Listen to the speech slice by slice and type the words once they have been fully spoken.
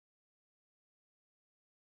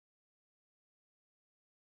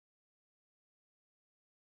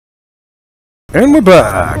And we're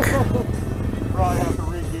back. Probably have to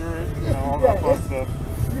re-gear it, you know, all Yeah, that fun stuff.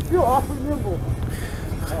 You feel awfully nimble.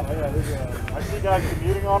 Oh yeah, I see guys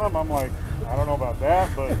commuting on them. I'm like, I don't know about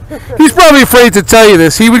that, but He's probably afraid to tell you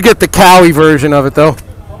this. He would get the Cowie version of it, though.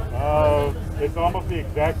 it's almost the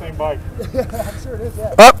exact same bike. Yeah, I'm sure it is.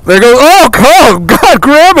 Yeah. Up there goes. Oh, God,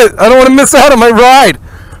 grab it! I don't want to miss out on my ride.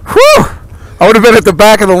 Whew! I would have been at the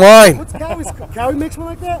back of the line. What's Cowie's? Cowie makes one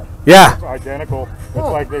like that? Yeah. It's identical. It's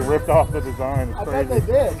like they ripped off the design. It's I crazy. bet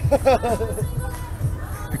they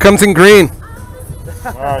did. It comes in green.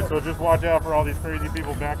 All right, so just watch out for all these crazy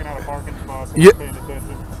people backing out of parking spots. Yeah. Paying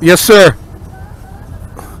attention. Yes, sir.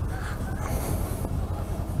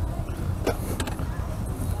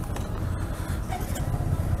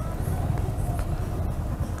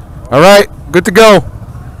 All right, good to go.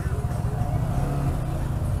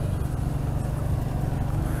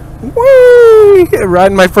 Woo!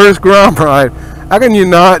 Riding my first Grom ride. How can you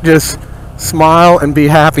not just smile and be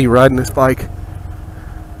happy riding this bike?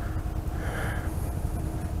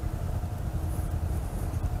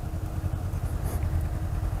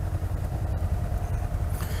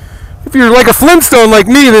 If you're like a Flintstone like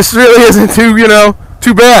me, this really isn't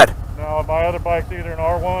too bad. No, my other bike's either an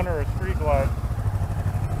R1 or a Street Glide.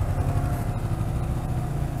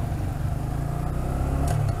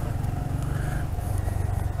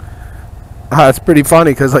 It's pretty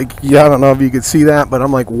funny because, like, yeah, I don't know if you could see that, but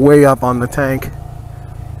I'm like way up on the tank.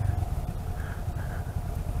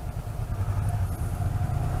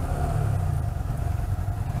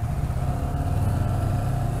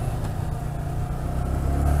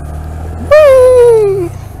 Whee!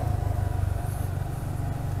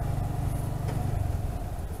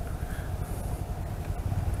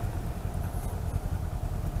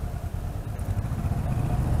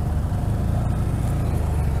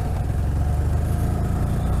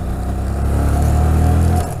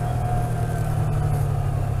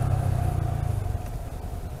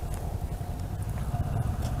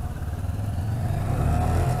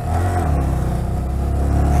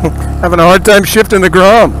 Having a hard time shifting the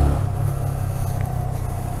Grom.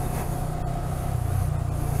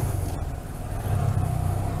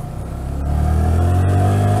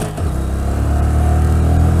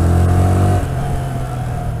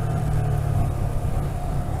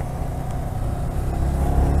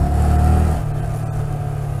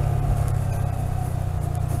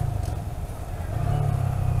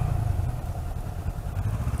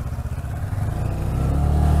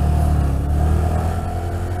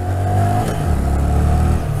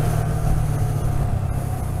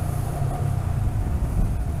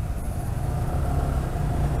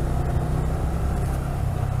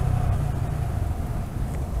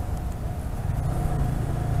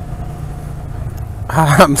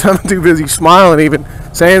 I'm too busy smiling to even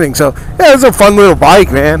say anything. So, yeah, it's a fun little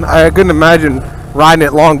bike, man. I couldn't imagine riding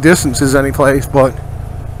it long distances anyplace, but...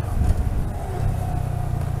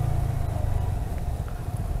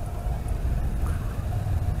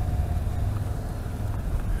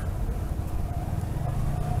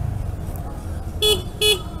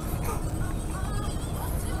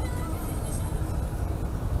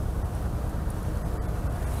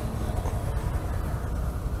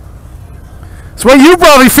 It's what you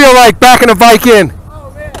probably feel like backing a bike in.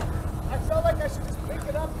 Oh man, I felt like I should just pick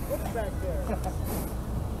it up and put it back there.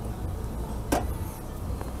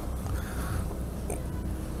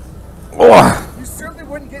 Oh, You certainly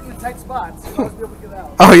wouldn't get in the tight spots. You'd always be able to get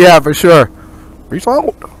out. oh yeah, for sure. Peace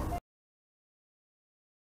out.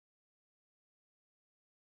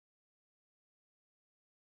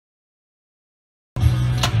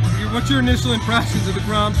 What's your initial impressions of the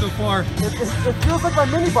Grom so far? It feels like my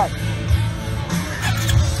mini bike.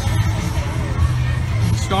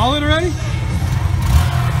 Install it already?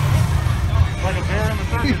 Like a bear in the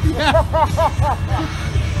circus. Yeah.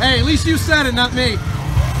 Hey, at least you said it, not me.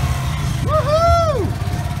 Woohoo!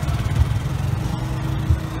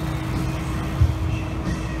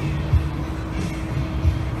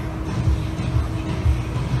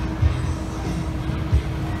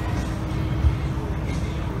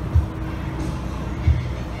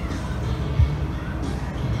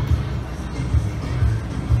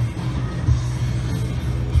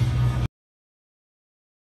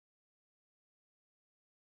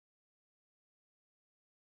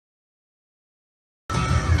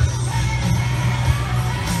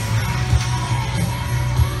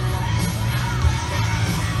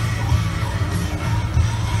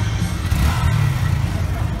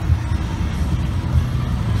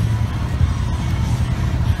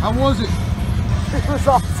 How was it? It was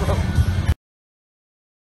awesome.